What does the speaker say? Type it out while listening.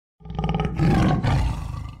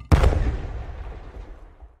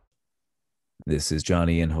This is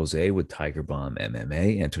Johnny and Jose with TigerBomb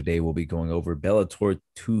MMA, and today we'll be going over Bellator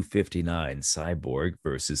 259 Cyborg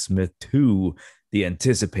versus Smith 2, the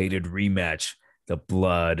anticipated rematch. The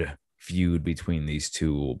blood feud between these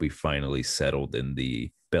two will be finally settled in the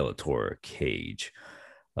Bellator cage.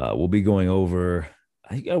 We'll be going over,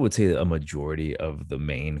 I would say, a majority of the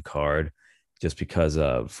main card, just because,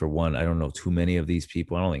 for one, I don't know too many of these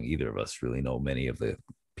people. I don't think either of us really know many of the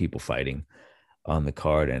people fighting on the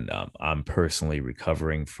card. And I'm personally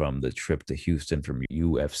recovering from the trip to Houston from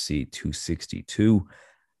UFC 262.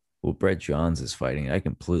 Well, Brett Johns is fighting. I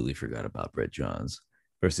completely forgot about Brett Johns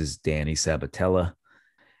versus Danny Sabatella.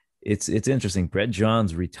 It's interesting. Brett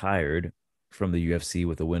Johns retired from the UFC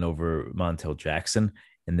with a win over Montel Jackson,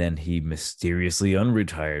 and then he mysteriously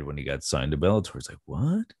unretired when he got signed to Bellator. It's like,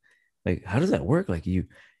 what? Like, how does that work? Like, you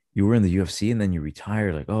were in the UFC and then you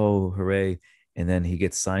retire. Like, oh, hooray! And then he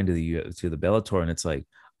gets signed to the Bellator, and it's like,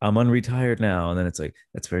 I'm unretired now. And then it's like,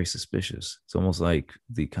 that's very suspicious. It's almost like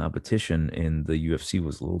the competition in the UFC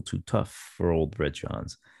was a little too tough for old Brett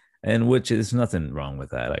Johns, and which is nothing wrong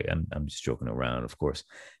with that. I'm just joking around, of course,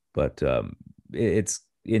 but it's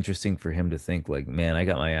interesting for him to think like, man, I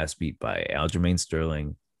got my ass beat by Aljamain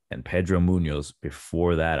Sterling and Pedro Munoz.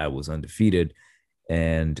 Before that, I was undefeated,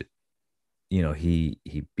 and he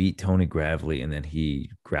beat Tony Gravely, and then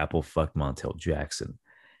he grapple fucked Montel Jackson.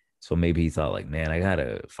 So maybe he thought like, man, I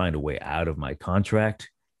gotta find a way out of my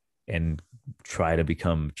contract and try to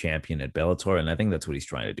become champion at Bellator. And I think that's what he's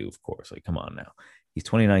trying to do, of course. Like, come on now. He's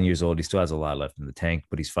 29 years old. He still has a lot left in the tank,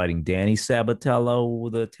 but he's fighting Danny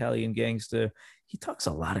Sabatello, the Italian gangster. He talks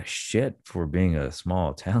a lot of shit for being a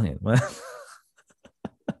small Italian.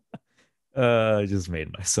 I just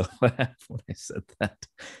made myself laugh when I said that.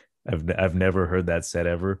 I've never heard that said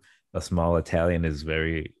ever. A small Italian is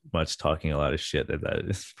very much talking a lot of shit. That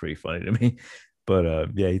is pretty funny to me.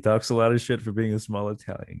 But yeah, he talks a lot of shit for being a small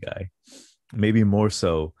Italian guy. Maybe more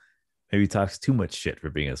so. Maybe he talks too much shit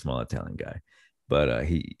for being a small Italian guy. But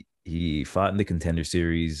he fought in the Contender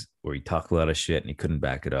Series where he talked a lot of shit and he couldn't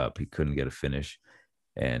back it up. He couldn't get a finish,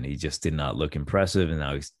 and he just did not look impressive. And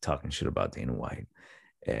now he's talking shit about Dana White.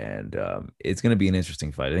 And it's going to be an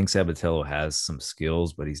interesting fight. I think Sabatello has some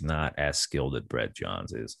skills, but he's not as skilled as Brett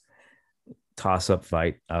Johns is. Toss up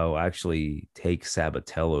fight. I'll actually take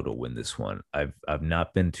Sabatello to win this one. I've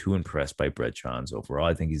not been too impressed by Brett Johns overall.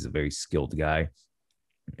 I think he's a very skilled guy,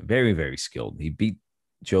 very very skilled. He beat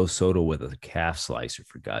Joe Soto with a calf slicer,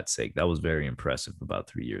 for God's sake. That was very impressive about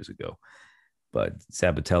 3 years ago. But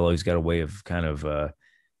Sabatello, he's got a way of kind of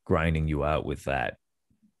grinding you out with that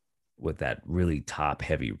really top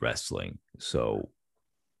heavy wrestling. So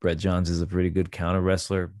Brett Johns is a pretty good counter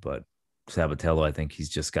wrestler, but Sabatello, I think he's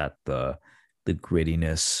just got the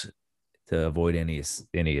grittiness to avoid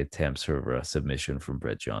any attempts for a submission from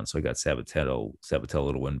Brett Johns. So I got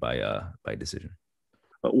Sabatello to win by decision.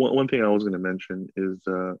 One thing I was going to mention is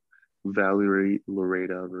Valerie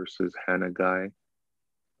Loretta versus Hannah Guy.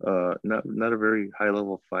 Not a very high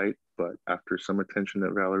level fight, but after some attention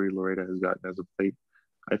that Valerie Loretta has gotten as of late,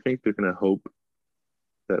 I think they're going to hope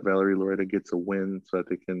that Valerie Loretta gets a win so that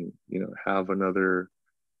they can, have another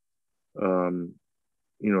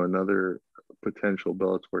potential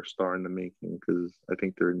Bellator star in the making, because I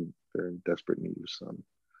think they're in desperate need of some.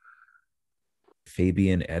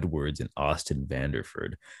 Fabian Edwards and Austin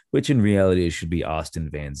Vanderford, which in reality should be Austin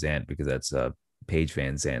Van Zant because that's Paige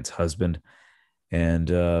Van Zant's husband.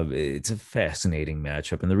 And it's a fascinating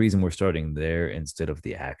matchup. And the reason we're starting there instead of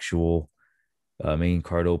the actual main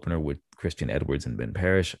card opener with Christian Edwards and Ben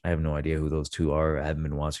Parrish, I have no idea who those two are. I haven't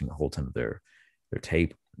been watching a whole ton of their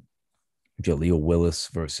tape. Jaleel Willis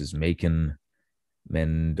versus Macon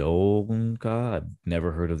Mendonca. I've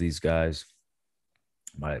never heard of these guys.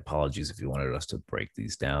 My apologies if you wanted us to break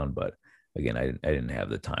these down, but again, I didn't have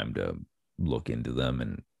the time to look into them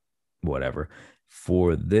and whatever.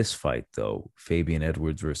 For this fight, though, Fabian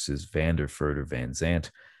Edwards versus Vanderford or Van Zant.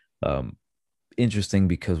 Interesting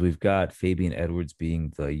because we've got Fabian Edwards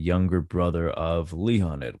being the younger brother of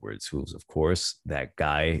Leon Edwards, who's, of course, that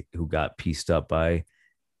guy who got pieced up by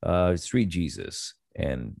Street Jesus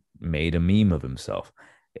and made a meme of himself.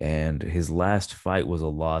 And his last fight was a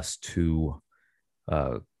loss to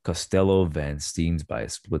Costello Van Steens by a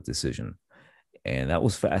split decision. And that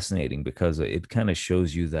was fascinating because it kind of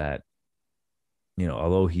shows you that,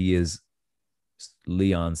 although he is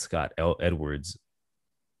Leon Scott Edwards,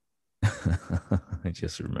 I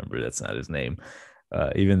just remember that's not his name.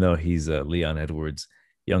 Even though he's Leon Edwards'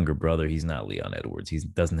 younger brother, he's not Leon Edwards. He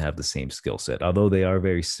doesn't have the same skill set. Although they are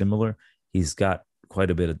very similar, he's got quite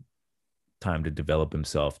a bit of time to develop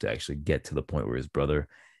himself to actually get to the point where his brother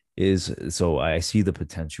is. So I see the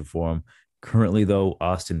potential for him. Currently, though,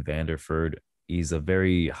 Austin Vanderford, he's a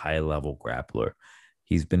very high level grappler.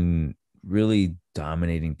 He's been really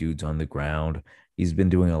dominating dudes on the ground. He's been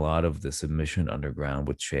doing a lot of the submission underground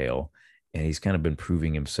with Chael, and he's kind of been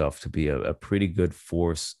proving himself to be a pretty good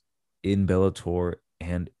force in Bellator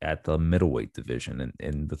and at the middleweight division.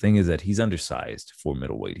 And the thing is that he's undersized for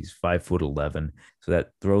middleweight. He's 5'11", so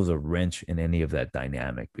that throws a wrench in any of that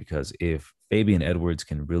dynamic because if Fabian Edwards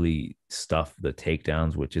can really stuff the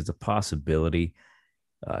takedowns, which is a possibility,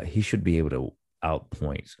 he should be able to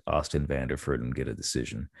outpoint Austin Vanderford and get a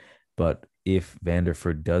decision. But if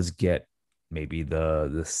Vanderford does get maybe the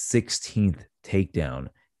 16th takedown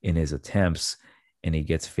in his attempts and he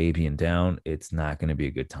gets Fabian down, it's not going to be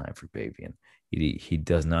a good time for Fabian. He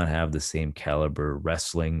does not have the same caliber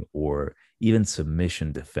wrestling or even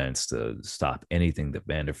submission defense to stop anything that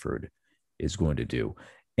Vanderford is going to do.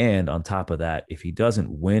 And on top of that, if he doesn't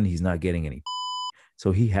win, he's not getting any.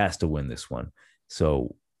 So he has to win this one.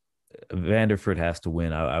 So Vanderford has to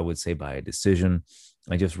win, I would say, by a decision.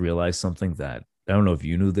 I just realized something that I don't know if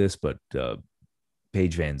you knew this, but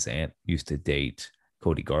Paige Van Zant used to date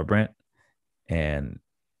Cody Garbrandt, and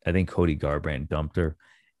I think Cody Garbrandt dumped her.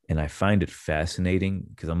 And I find it fascinating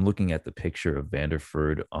because I'm looking at the picture of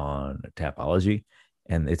Vanderford on Tapology,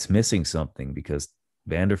 and it's missing something because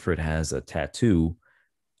Vanderford has a tattoo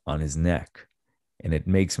on his neck, and it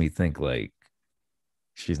makes me think like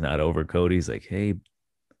she's not over Cody's like, hey,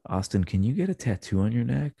 Austin, can you get a tattoo on your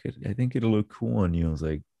neck? I think it'll look cool on you. I was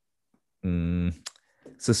like, mm,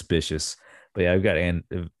 suspicious. But yeah, I've got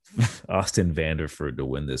Austin Vanderford to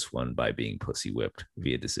win this one by being pussy whipped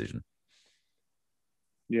via decision.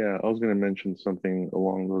 Yeah, I was going to mention something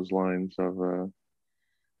along those lines of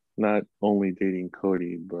not only dating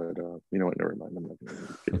Cody, but you know what? Never mind. I'm not going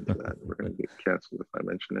to get into that. We're going to get canceled if I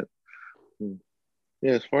mention it. Hmm.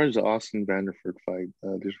 Yeah, as far as the Austin Vanderford fight,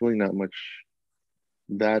 there's really not much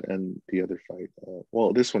that and the other fight.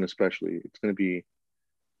 Well, this one especially, it's going to be,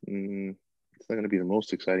 mm, it's not going to be the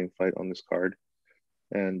most exciting fight on this card.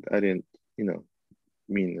 And I didn't, you know,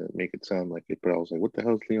 mean to make it sound like it, but I was like, what the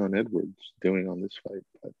hell is Leon Edwards doing on this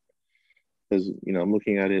fight? Because I'm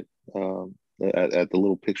looking at it at the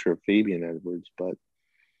little picture of Fabian Edwards, but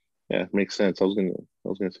yeah, it makes sense. I was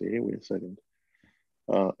gonna say, hey, wait a second.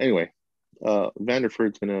 Anyway,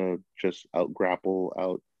 Vanderford's gonna just out grapple,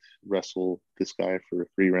 out wrestle this guy for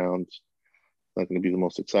 3 rounds. Not gonna be the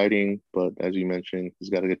most exciting, but as you mentioned, he's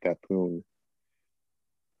got to get that poon.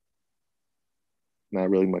 Not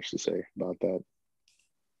really much to say about that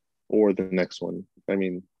or the next one. I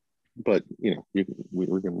mean, but we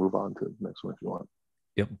can move on to the next one if you want.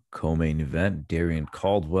 Yep, co-main event: Darian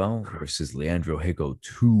Caldwell versus Leandro Higo.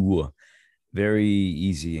 Two very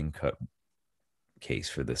easy and cut case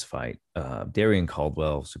for this fight. Darian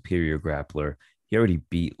Caldwell, superior grappler. He already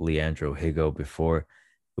beat Leandro Higo before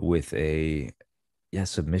with a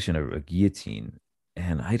submission of a guillotine,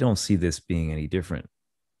 and I don't see this being any different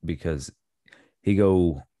because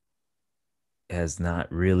Higo has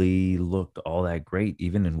not really looked all that great.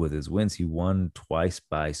 Even in with his wins, he won twice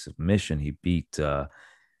by submission. He beat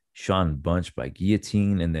Sean Bunch by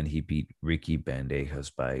guillotine, and then he beat Ricky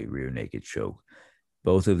Bandejas by rear naked choke.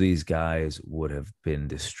 Both of these guys would have been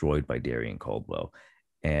destroyed by Darian Caldwell.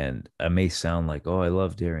 And I may sound like, oh, I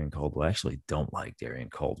love Darian Caldwell. I actually don't like Darian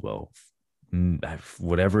Caldwell.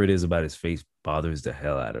 Whatever it is about his face bothers the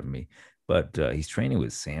hell out of me. But he's training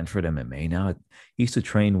with Sanford MMA now. He used to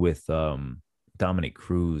train with Dominic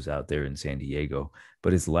Cruz out there in San Diego,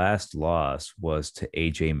 but his last loss was to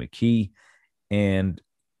AJ McKee. And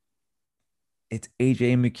it's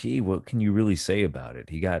AJ McKee. What can you really say about it?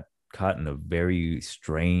 He got caught in a very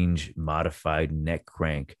strange modified neck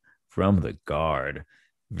crank from the guard,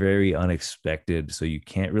 very unexpected. So you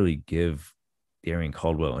can't really give Darian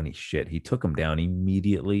Caldwell any shit. He took him down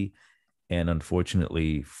immediately. And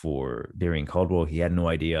unfortunately for Darian Caldwell, he had no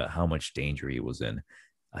idea how much danger he was in.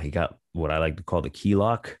 He got what I like to call the key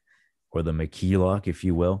lock or the McKee lock, if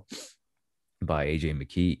you will, by AJ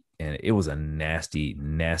McKee. And it was a nasty,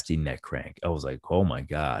 nasty neck crank. I was like, oh my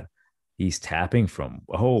God, he's tapping from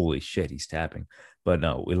holy shit, he's tapping. But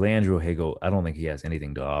no, with Leandro Higo, I don't think he has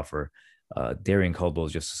anything to offer. Darian Caldwell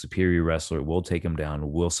is just a superior wrestler. We'll take him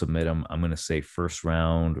down. We'll submit him. I'm going to say first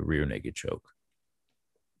round rear naked choke.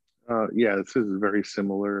 Yeah, this is very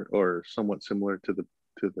similar or somewhat similar to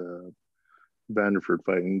the Vanderford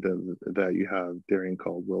fight, and that you have Darian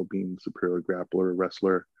Caldwell being superior grappler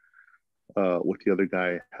wrestler, with the other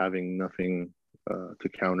guy having nothing to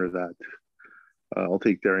counter that. I'll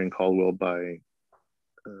take Darian Caldwell by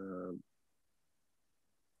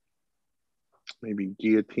maybe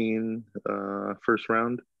guillotine first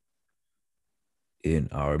round. In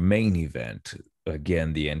our main event,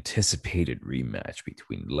 again, the anticipated rematch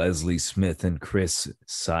between Leslie Smith and Chris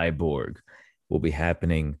Cyborg will be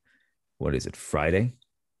happening. What is it, Friday?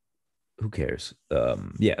 Who cares?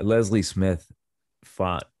 Yeah, Leslie Smith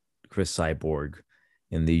fought Chris Cyborg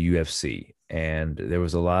in the UFC, and there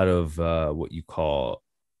was a lot of what you call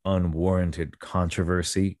unwarranted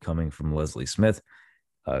controversy coming from Leslie Smith,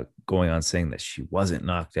 going on saying that she wasn't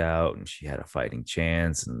knocked out and she had a fighting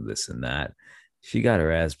chance and this and that. She got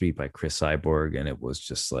her ass beat by Chris Cyborg, and it was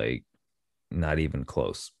just like not even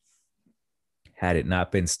close. Had it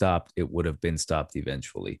not been stopped, it would have been stopped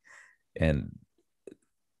eventually. And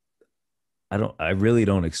I really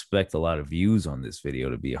don't expect a lot of views on this video,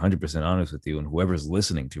 to be 100% honest with you, and whoever's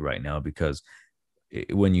listening to right now, because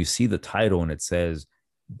when you see the title and it says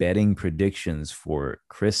betting predictions for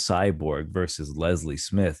Chris Cyborg versus Leslie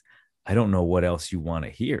Smith, I don't know what else you want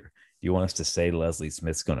to hear. Do you want us to say Leslie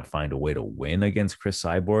Smith's going to find a way to win against Chris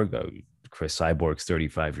Cyborg? Chris Cyborg's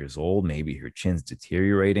 35 years old. Maybe her chin's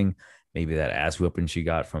deteriorating. Maybe that ass whooping she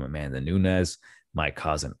got from Amanda Nunes might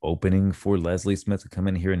cause an opening for Leslie Smith to come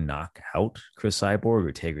in here and knock out Chris Cyborg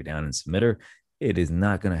or take her down and submit her. It is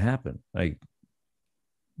not going to happen. Like,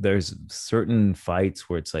 there's certain fights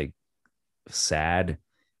where it's like sad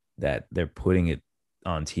that they're putting it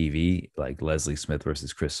on TV, like Leslie Smith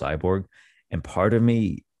versus Chris Cyborg. And part of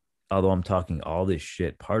me, although I'm talking all this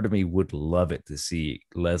shit, part of me would love it to see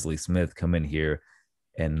Leslie Smith come in here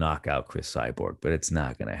and knock out Chris Cyborg, but it's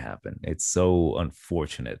not going to happen. It's so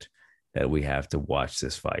unfortunate that we have to watch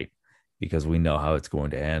this fight because we know how it's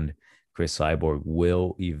going to end. Chris Cyborg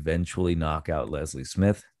will eventually knock out Leslie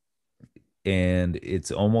Smith, and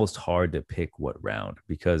it's almost hard to pick what round,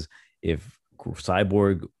 because if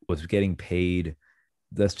Cyborg was getting paid,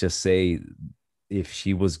 let's just say, if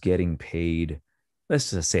she was getting paid,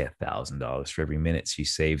 let's just say $1,000 for every minute she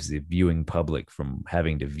saves the viewing public from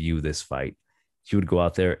having to view this fight, she would go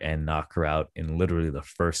out there and knock her out in literally the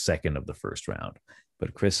first second of the first round.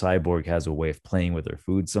 But Chris Cyborg has a way of playing with her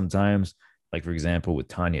food sometimes. Like, for example, with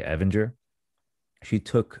Tanya Evinger, she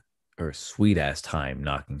took her sweet ass time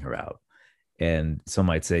knocking her out. And some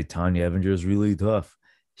might say Tanya Evinger is really tough.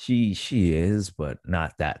 She is, but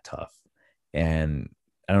not that tough. And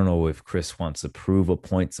I don't know if Chris wants to prove a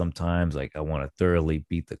point sometimes. Like, I want to thoroughly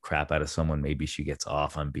beat the crap out of someone. Maybe she gets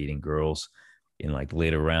off on beating girls in like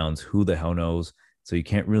later rounds. Who the hell knows? So you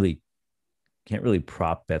can't really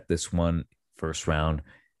prop bet this one first round,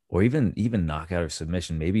 or even knockout or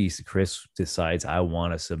submission. Maybe Chris decides I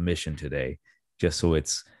want a submission today, just so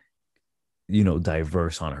it's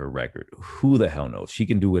diverse on her record. Who the hell knows? She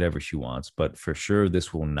can do whatever she wants, but for sure,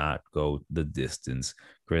 this will not go the distance.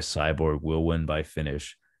 Chris Cyborg will win by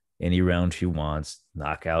finish any round she wants,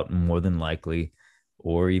 knockout more than likely,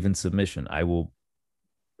 or even submission. I will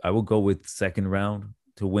go with second round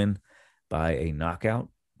to win by a knockout,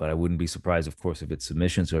 but I wouldn't be surprised, of course, if it's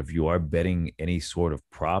submission. So if you are betting any sort of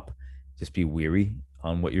prop, just be weary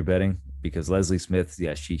on what you're betting, because Leslie Smith,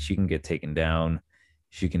 yeah, she can get taken down.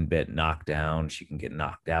 She can bet knockdown. She can get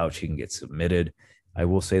knocked out. She can get submitted. I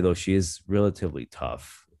will say, though, she is relatively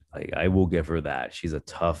tough. Like, I will give her that. She's a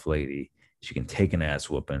tough lady. She can take an ass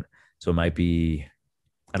whooping. So it might be,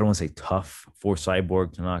 I don't want to say tough for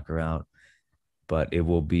Cyborg to knock her out, but it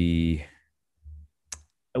will be,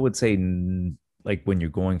 I would say, like when you're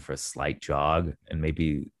going for a slight jog and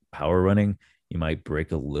maybe power running, you might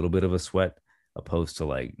break a little bit of a sweat, opposed to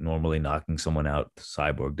like normally knocking someone out.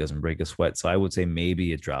 Cyborg doesn't break a sweat. So I would say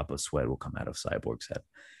maybe a drop of sweat will come out of Cyborg's head.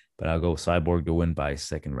 But I'll go Cyborg to win by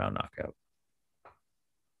second round knockout.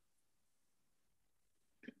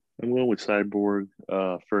 I'm going with Cyborg,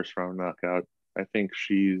 first round knockout. I think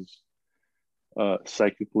she's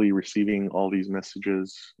psychically receiving all these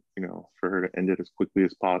messages, for her to end it as quickly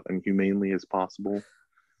as possible and humanely as possible.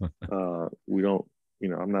 We don't,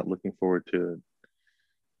 I'm not looking forward to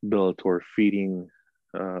Bellator feeding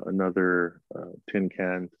another tin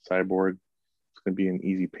can to Cyborg. It's going to be an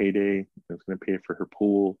easy payday. It's going to pay for her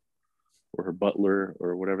pool or her butler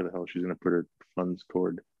or whatever the hell she's going to put her funds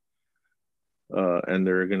toward. And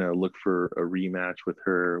they're going to look for a rematch with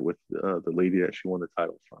her, with the lady that she won the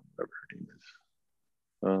title from, whatever her name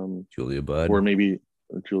is. Julia Or Budd. maybe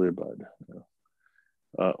Julia Budd.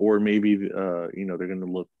 Or maybe, they're going to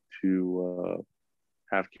look to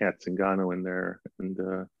have Kat Zingano in there and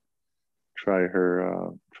try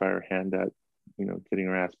her hand at getting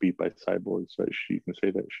her ass beat by Cyborg, so that she can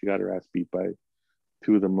say that she got her ass beat by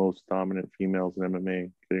two of the most dominant females in MMA,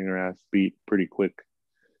 getting her ass beat pretty quick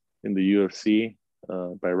in the UFC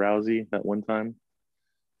by Rousey that one time,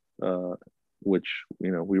 uh, which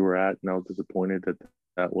we were at, and I was disappointed that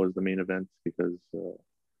that was the main event because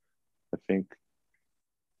I think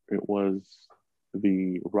it was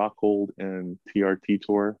the Rockhold and TRT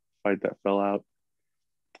tour fight that fell out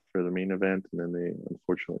for the main event, and then they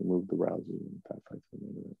unfortunately moved the Rousey and that fight to the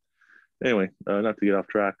main event. Anyway, not to get off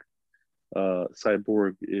track,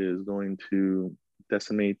 Cyborg is going to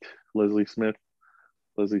decimate Leslie Smith.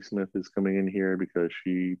 Leslie Smith is coming in here because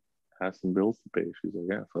she has some bills to pay. She's like,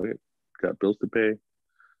 yeah, fuck it, got bills to pay.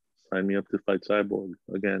 Sign me up to fight Cyborg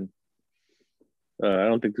again. I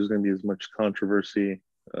don't think there's going to be as much controversy.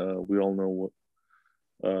 We all know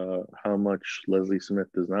how much Leslie Smith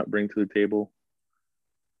does not bring to the table.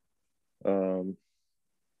 Um,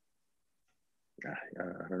 I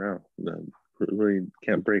don't know. Really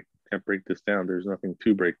can't break this down. There's nothing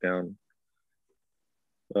to break down.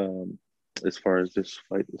 As far as this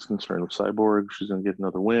fight is concerned with Cyborg, she's gonna get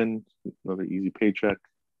another win, another easy paycheck,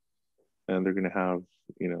 and they're gonna have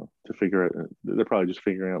to figure out. They're probably just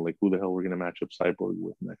figuring out like who the hell we're gonna match up Cyborg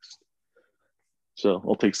with next. So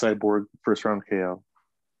I'll take Cyborg first round KO.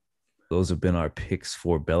 Those have been our picks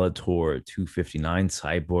for Bellator 259,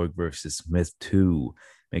 Cyborg versus Smith 2.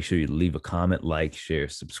 Make sure you leave a comment, like, share,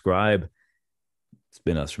 subscribe. It's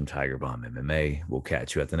been us from TigerBomb MMA. We'll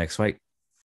catch you at the next fight.